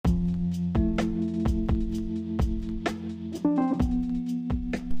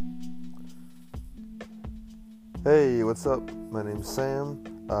Hey, what's up? My name's Sam.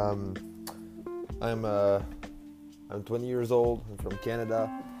 I'm 20 years old. I'm from Canada,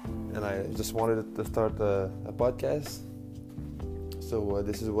 and I just wanted to start a podcast. So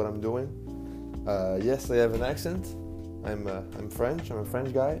this is what I'm doing. Yes, I have an accent. I'm French. I'm a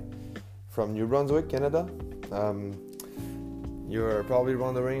French guy from New Brunswick, Canada. You're probably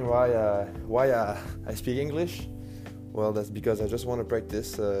wondering why I speak English. Well, that's because I just want to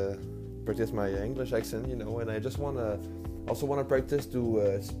practice my English accent, and I just want to practice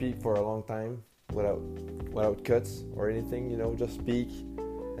to speak for a long time without cuts or anything, just speak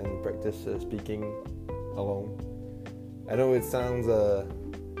and practice speaking alone. I know it sounds a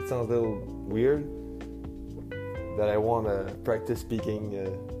little weird that I want to practice speaking.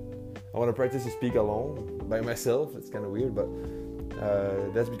 I want to practice to speak alone by myself. It's kind of weird, but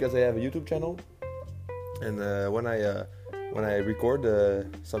that's because I have a YouTube channel, and when I record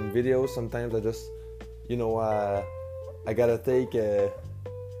some videos, sometimes I just, I gotta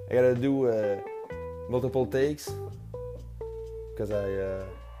do multiple takes because I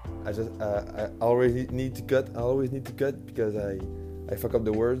always need to cut. I always need to cut because I fuck up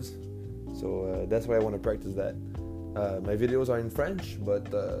the words. So that's why I want to practice that. My videos are in French,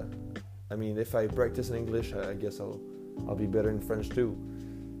 but if I practice in English, I guess I'll be better in French too.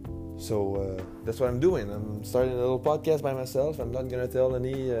 So that's what I'm doing. I'm starting a little podcast by myself. I'm not gonna tell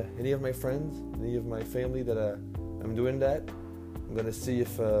any of my friends, any of my family that I'm doing that. I'm gonna see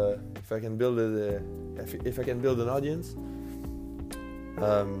if I can build an audience.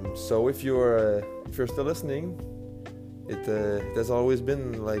 So if you're still listening, it has always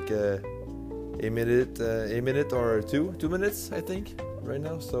been like a minute or 2 minutes, I think, right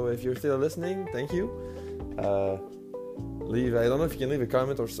now. So if you're still listening, thank you. I don't know if you can leave a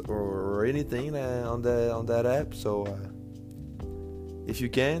comment or anything on that app. So if you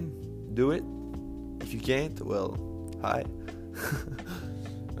can, do it. If you can't, well, hi.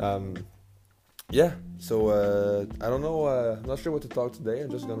 Yeah. So I don't know. I'm not sure what to talk today. I'm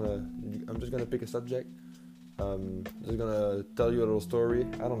just gonna pick a subject. Just gonna tell you a little story.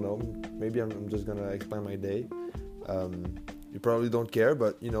 I don't know. Maybe I'm just gonna explain my day. You probably don't care,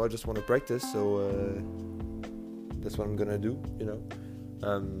 but I just want to practice. So. That's what I'm gonna do,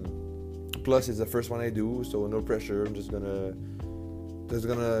 Plus, it's the first one I do, so no pressure. I'm just gonna,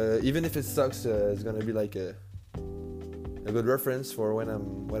 even if it sucks, it's gonna be like a good reference for when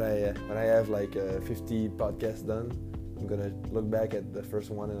I have like 50 podcasts done. I'm gonna look back at the first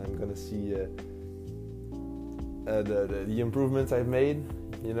one and I'm gonna see the improvements I've made,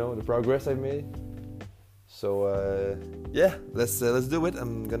 the progress I've made. So yeah, let's do it.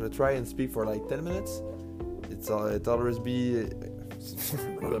 I'm gonna try and speak for like 10 minutes. It already.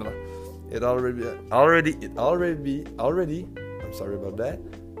 I'm sorry about that.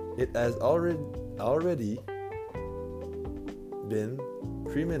 It has already been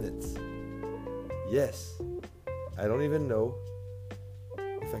 3 minutes. Yes, I don't even know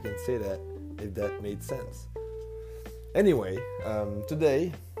if I can say that, if that made sense. Anyway,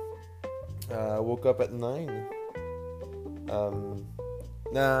 today I woke up at 9.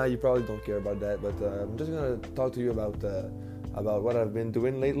 Nah, you probably don't care about that, but I'm just gonna talk to you about what I've been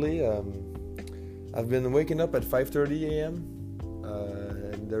doing lately. I've been waking up at 5:30 a.m.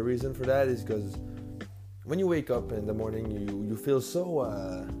 And the reason for that is because when you wake up in the morning, you feel so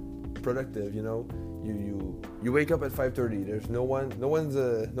productive. You wake up at 5:30. There's no one's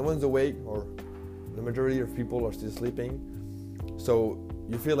awake, or the majority of people are still sleeping. So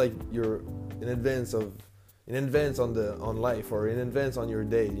you feel like you're in advance on life, or in advance on your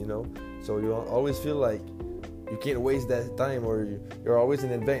day, So you always feel like you can't waste that time, or you're always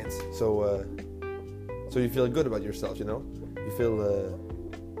in advance. So you feel good about yourself, You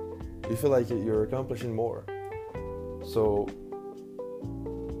feel like you're accomplishing more. So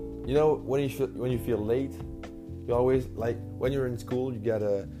when you feel late, you always, like when you're in school, you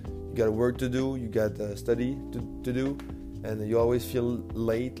gotta work to do, you got study to do, and you always feel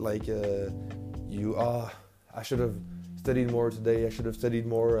late, like I should have studied more today. I should have studied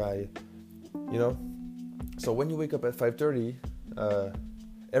more. So when you wake up at 5:30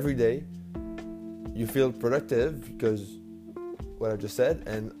 every day, you feel productive because what I just said,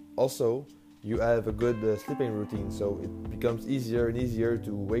 and also you have a good sleeping routine. So it becomes easier and easier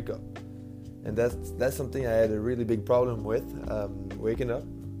to wake up, and that's something I had a really big problem with, waking up.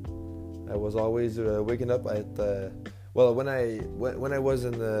 I was always waking up at when I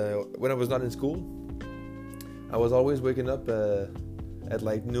was not in school. I was always waking up at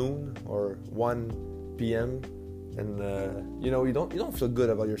like noon or 1 p.m. and you don't feel good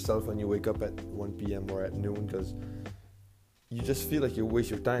about yourself when you wake up at 1 p.m. or at noon, because you just feel like you waste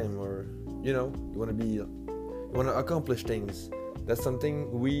your time, or you want to be You want to accomplish things. That's something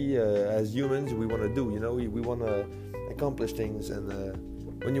we as humans we want to do. We want to accomplish things. And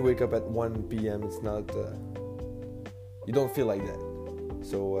when you wake up at 1 p.m., it's not. You don't feel like that.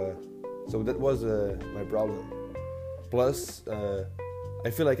 So that was my problem. Plus, I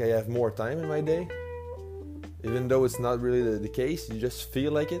feel like I have more time in my day. Even though it's not really the case, you just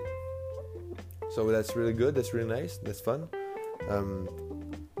feel like it. So that's really good. That's really nice. That's fun.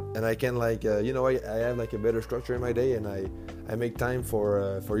 And I can I have like a better structure in my day, and I make time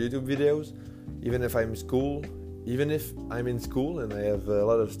for YouTube videos, even if I'm in school and I have a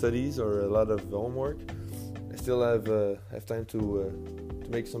lot of studies or a lot of homework. I still have time to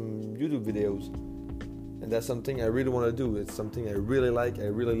make some YouTube videos, and that's something I really want to do. It's something I really like. I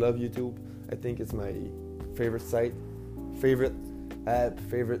really love YouTube. I think it's my favorite site, favorite app,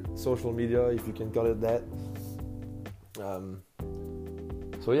 favorite social media, if you can call it that.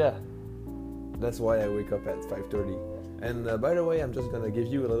 So yeah, that's why I wake up at 5:30. And by the way, I'm just gonna give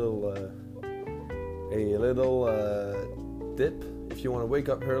you a little tip. If you want to wake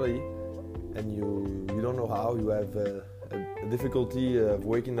up early and you don't know how, you have a difficulty of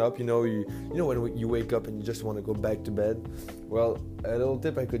waking up. You know when you wake up and you just want to go back to bed. Well, a little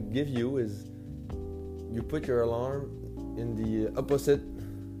tip I could give you is you put your alarm in the opposite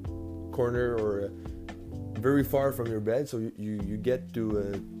corner or very far from your bed, so you get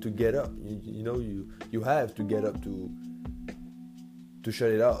to get up. You have to get up to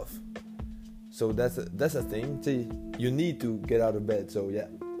shut it off. So that's a thing. See, you need to get out of bed. So yeah.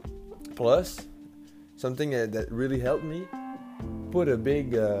 Plus, something that really helped me: put a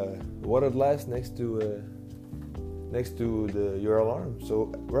big water glass next to your alarm.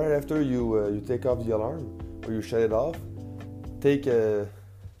 So right after you take off the alarm or you shut it off, take your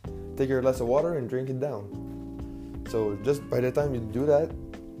glass of water and drink it down. So just by the time you do that,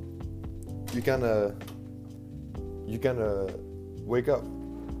 you kind of wake up.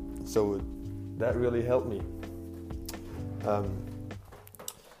 So that really helped me.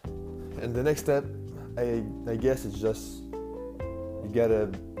 And the next step, I guess, is just you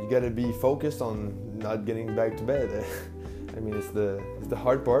gotta be focused on not getting back to bed. I mean, it's the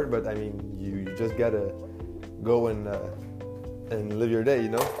hard part, but I mean, you just gotta go and live your day,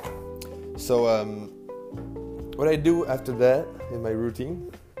 So what I do after that in my routine,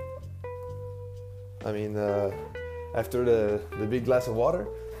 I mean, after the big glass of water,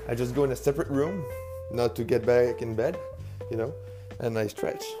 I just go in a separate room, not to get back in bed, and I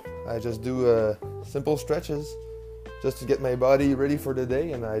stretch. I just do simple stretches just to get my body ready for the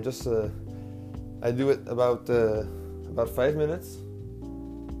day, and I just I do it about 5 minutes,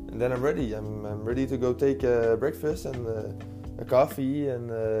 and then I'm ready. I'm ready to go take breakfast and a coffee, and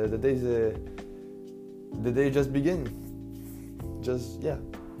the day just begin. Just yeah.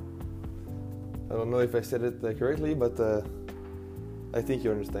 I don't know if I said it correctly, but I think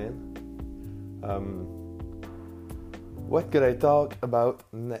you understand. What could I talk about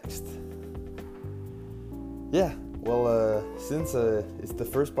next? Yeah, well, since it's the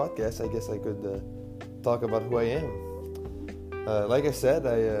first podcast, I guess I could talk about who I am. Like I said,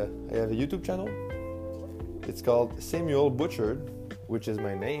 I have a YouTube channel. It's called Samuel Butchard, which is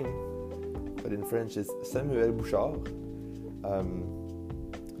my name, but in French it's Samuel Bouchard.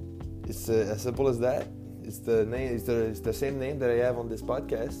 It's as simple as that. It's the name. It's the same name that I have on this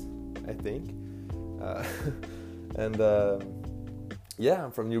podcast, I think. And yeah,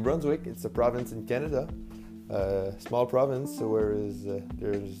 I'm from New Brunswick. It's a province in Canada, small province where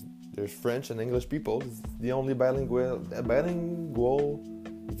there's French and English people. It's the only bilingual.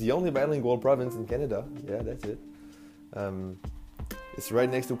 It's the only bilingual province in Canada. Yeah, that's it. It's right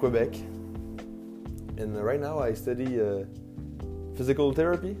next to Quebec. And right now I study physical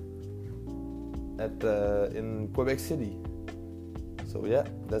therapy in Quebec City. So yeah,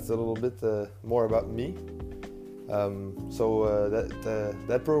 that's a little bit more about me. So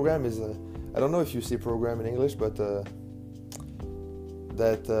that program is I don't know if you say program in English, but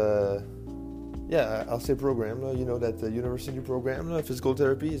yeah, I'll say program. That university program, physical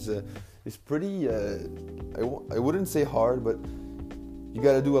therapy is pretty. I wouldn't say hard, but you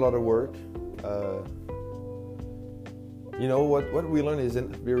got to do a lot of work. What we learn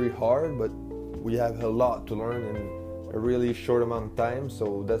isn't very hard, but we have a lot to learn in a really short amount of time.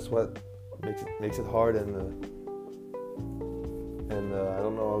 So that's what makes it hard, and I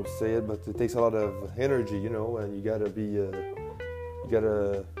don't know how to say it, but it takes a lot of energy, and you gotta be, you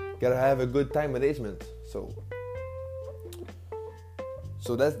gotta have a good time management. So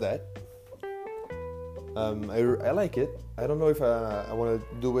that's that. I like it. I don't know if I want to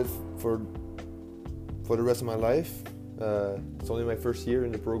do it for the rest of my life. It's only my first year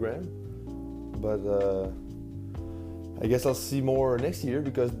in the program, but I guess I'll see more next year,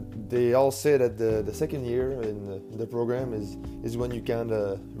 because they all say that the second year in the program is when you can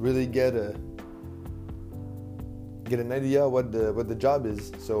really get an idea what the job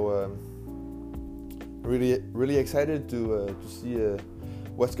is. So really excited to see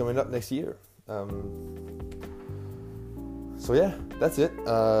what's coming up next year. So yeah, that's it.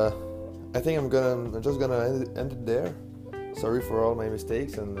 I think I'm just gonna end it there. Sorry for all my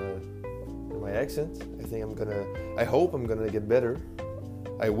mistakes and my accent. I hope I'm gonna get better.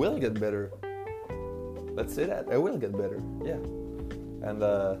 I will get better. Let's say that. I will get better. Yeah. And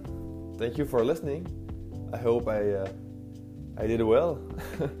thank you for listening. I hope I did well.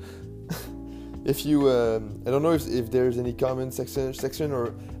 If you, I don't know if there's any comment section,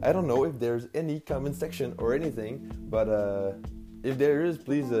 or I don't know if there's any comment section or anything, but if there is,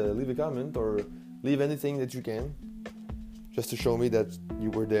 please leave a comment or leave anything that you can, just to show me that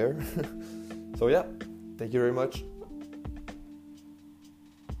you were there. So yeah, thank you very much.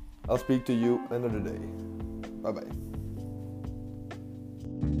 I'll speak to you another day. Bye bye.